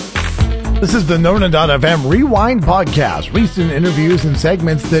This is the Nona.fm Rewind podcast, recent interviews and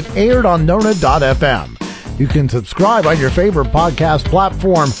segments that aired on Nona.fm. You can subscribe on your favorite podcast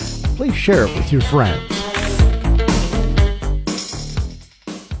platform. Please share it with your friends.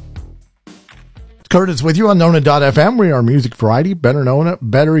 Curtis with you on Nona.fm. We are music variety, better Nona,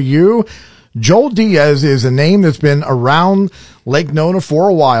 better you. Joel-Diaz is a name that's been around Lake Nona for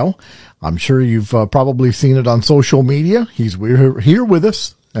a while. I'm sure you've probably seen it on social media. He's here with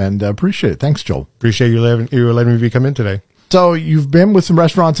us. And appreciate it. Thanks, Joel. Appreciate you letting me come in today. So you've been with some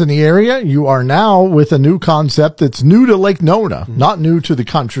restaurants in the area. You are now with a new concept that's new to Lake Nona, not new to the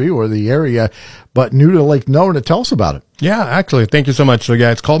country or the area, but new to Lake Nona. Tell us about it. Yeah, actually, thank you so much. So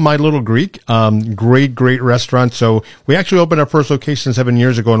yeah, it's called My Little Greek. Great restaurant. So we actually opened our first location 7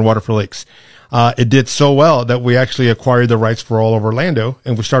 years ago in Waterford Lakes. It did so well that we actually acquired the rights for all of Orlando,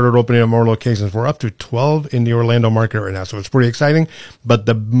 and we started opening up more locations. We're up to 12 in the Orlando market right now, so it's pretty exciting. But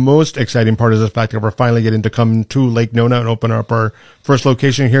the most exciting part is the fact that we're finally getting to come to Lake Nona and open up our first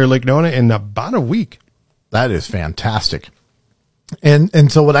location here in Lake Nona in about a week. That is fantastic. And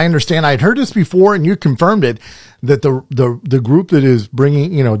so what I understand, I'd heard this before and you confirmed it, that the group that is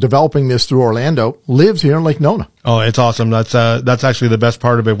bringing, developing this through Orlando lives here in Lake Nona. Oh, it's awesome. That's actually the best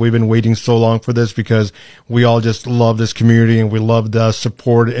part of it. We've been waiting so long for this because we all just love this community and we love the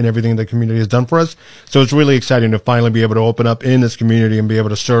support and everything the community has done for us. So it's really exciting to finally be able to open up in this community and be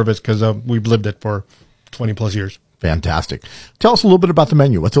able to serve it because we've lived it for 20 plus years. Fantastic. Tell us a little bit about the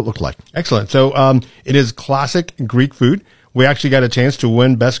menu. What's it look like? Excellent. So, it is classic Greek food. We actually got a chance to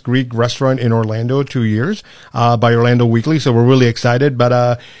win Best Greek Restaurant in Orlando 2 years, by Orlando Weekly. So we're really excited,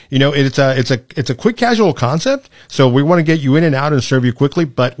 but, it's a quick casual concept. So we want to get you in and out and serve you quickly,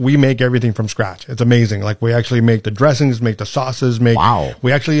 but we make everything from scratch. It's amazing. Like we actually make the dressings, make the sauces, we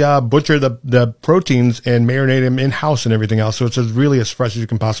actually, butcher the proteins and marinate them in house and everything else. So it's just really as fresh as you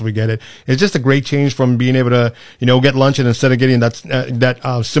can possibly get it. It's just a great change from being able to, get lunch and instead of getting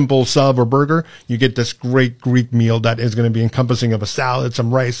that simple sub or burger, you get this great Greek meal that is going to be encompassing of a salad,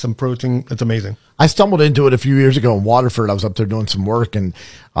 some rice, some protein. It's amazing. I stumbled into it a few years ago in Waterford. I was up there doing some work and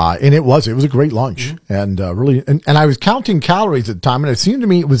it was a great lunch and really, and I was counting calories at the time and it seemed to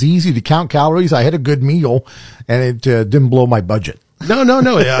me it was easy to count calories. I had a good meal and it didn't blow my budget.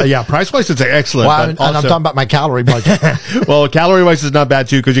 No. Yeah. Price-wise, it's excellent. Well, and I'm talking about my calorie budget. Well, calorie-wise is not bad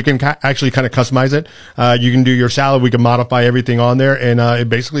too, because you can actually kind of customize it. You can do your salad. We can modify everything on there, and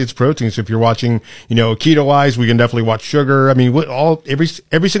it's protein. So if you're watching, keto-wise, we can definitely watch sugar. I mean,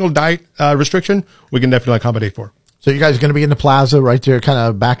 every single diet restriction, we can definitely accommodate for. So you guys are going to be in the plaza right there, kind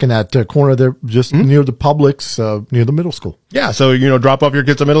of back in that corner there, just near the Publix, near the middle school. Yeah. So, drop off your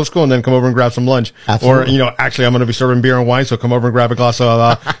kids at middle school and then come over and grab some lunch. Absolutely. Or, actually, I'm going to be serving beer and wine. So come over and grab a glass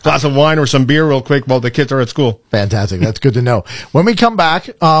of wine or some beer real quick while the kids are at school. Fantastic. That's good to know. When we come back,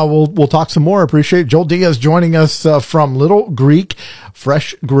 we'll talk some more. Appreciate Joel-Diaz joining us from Little Greek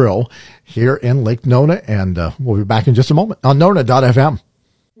Fresh Grill here in Lake Nona. And we'll be back in just a moment on Nona.fm.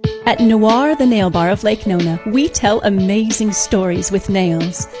 At Noir, the nail bar of Lake Nona, we tell amazing stories with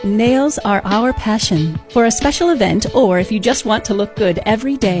nails. Nails are our passion. For a special event, or if you just want to look good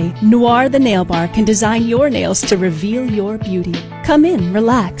every day, Noir, the nail bar can design your nails to reveal your beauty. Come in,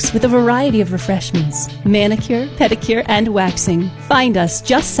 relax with a variety of refreshments. Manicure, pedicure, and waxing. Find us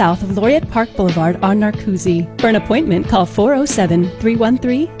just south of Laureate Park Boulevard on Narcoozy. For an appointment, call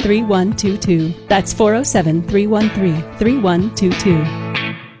 407-313-3122. That's 407-313-3122.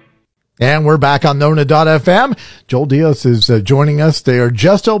 And we're back on Nona.fm. Joel-Diaz is joining us. They are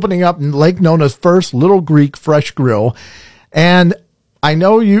just opening up Lake Nona's first Little Greek Fresh Grill. And I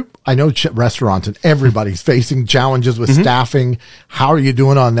know restaurants and everybody's facing challenges with staffing. How are you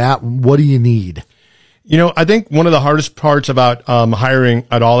doing on that? What do you need? I think one of the hardest parts about hiring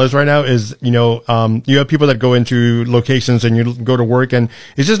at all is right now is, you have people that go into locations and you go to work and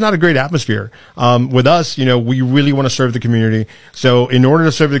it's just not a great atmosphere. With us, we really want to serve the community. So in order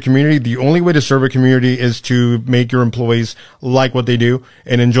to serve the community, the only way to serve a community is to make your employees like what they do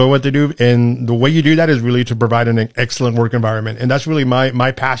and enjoy what they do. And the way you do that is really to provide an excellent work environment. And that's really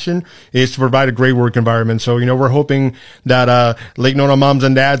my passion, is to provide a great work environment. So, we're hoping that Lake Nona moms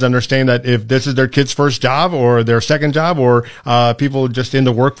and dads understand that if this is their kid's first job or their second job, or people just in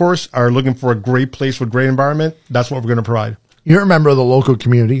the workforce are looking for a great place with great environment, that's what we're going to provide. You're a member of the local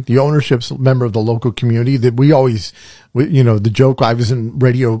community. The ownership's a member of the local community. That we always, the joke, I was in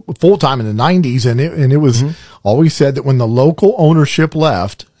radio full time in the 90s, and it was always said that when the local ownership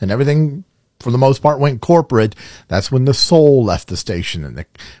left and everything for the most part went corporate, that's when the soul left the station and the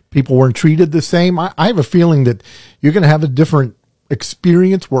people weren't treated the same. I have a feeling that you're going to have a different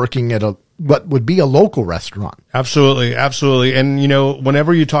experience working at a what would be a local restaurant. Absolutely. Absolutely. And,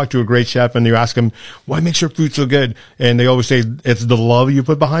 whenever you talk to a great chef and you ask them, what makes your food so good? And they always say it's the love you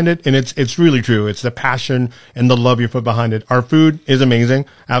put behind it. And it's really true. It's the passion and the love you put behind it. Our food is amazing.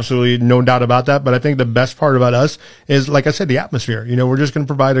 Absolutely. No doubt about that. But I think the best part about us is, like I said, the atmosphere. We're just going to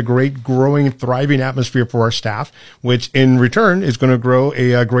provide a great, growing, thriving atmosphere for our staff, which in return is going to grow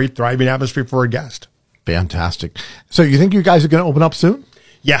a great, thriving atmosphere for our guests. Fantastic. So you think you guys are going to open up soon?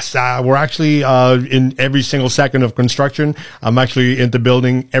 Yes, we're actually in every single second of construction. I'm actually in the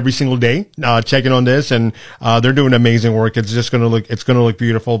building every single day, checking on this, and they're doing amazing work. It's just going to look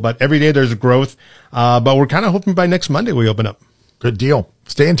beautiful. But every day there's growth. But we're kind of hoping by next Monday we open up. Good deal.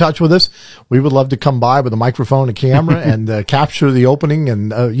 Stay in touch with us. We would love to come by with a microphone and camera and capture the opening.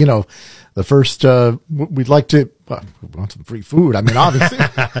 And, the first, we'd like to, we want some free food. I mean, obviously.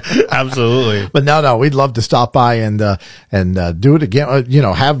 Absolutely. But no, we'd love to stop by and do it again.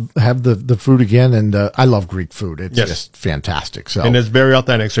 Have the food again. And, I love Greek food. It's just fantastic. So, and it's very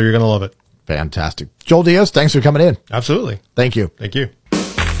authentic. So you're going to love it. Fantastic. Joel-Diaz, thanks for coming in. Absolutely. Thank you. Thank you.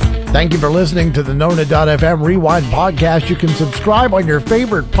 Thank you for listening to the Nona.fm Rewind podcast. You can subscribe on your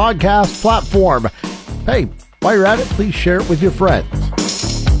favorite podcast platform. Hey, while you're at it, please share it with your friends.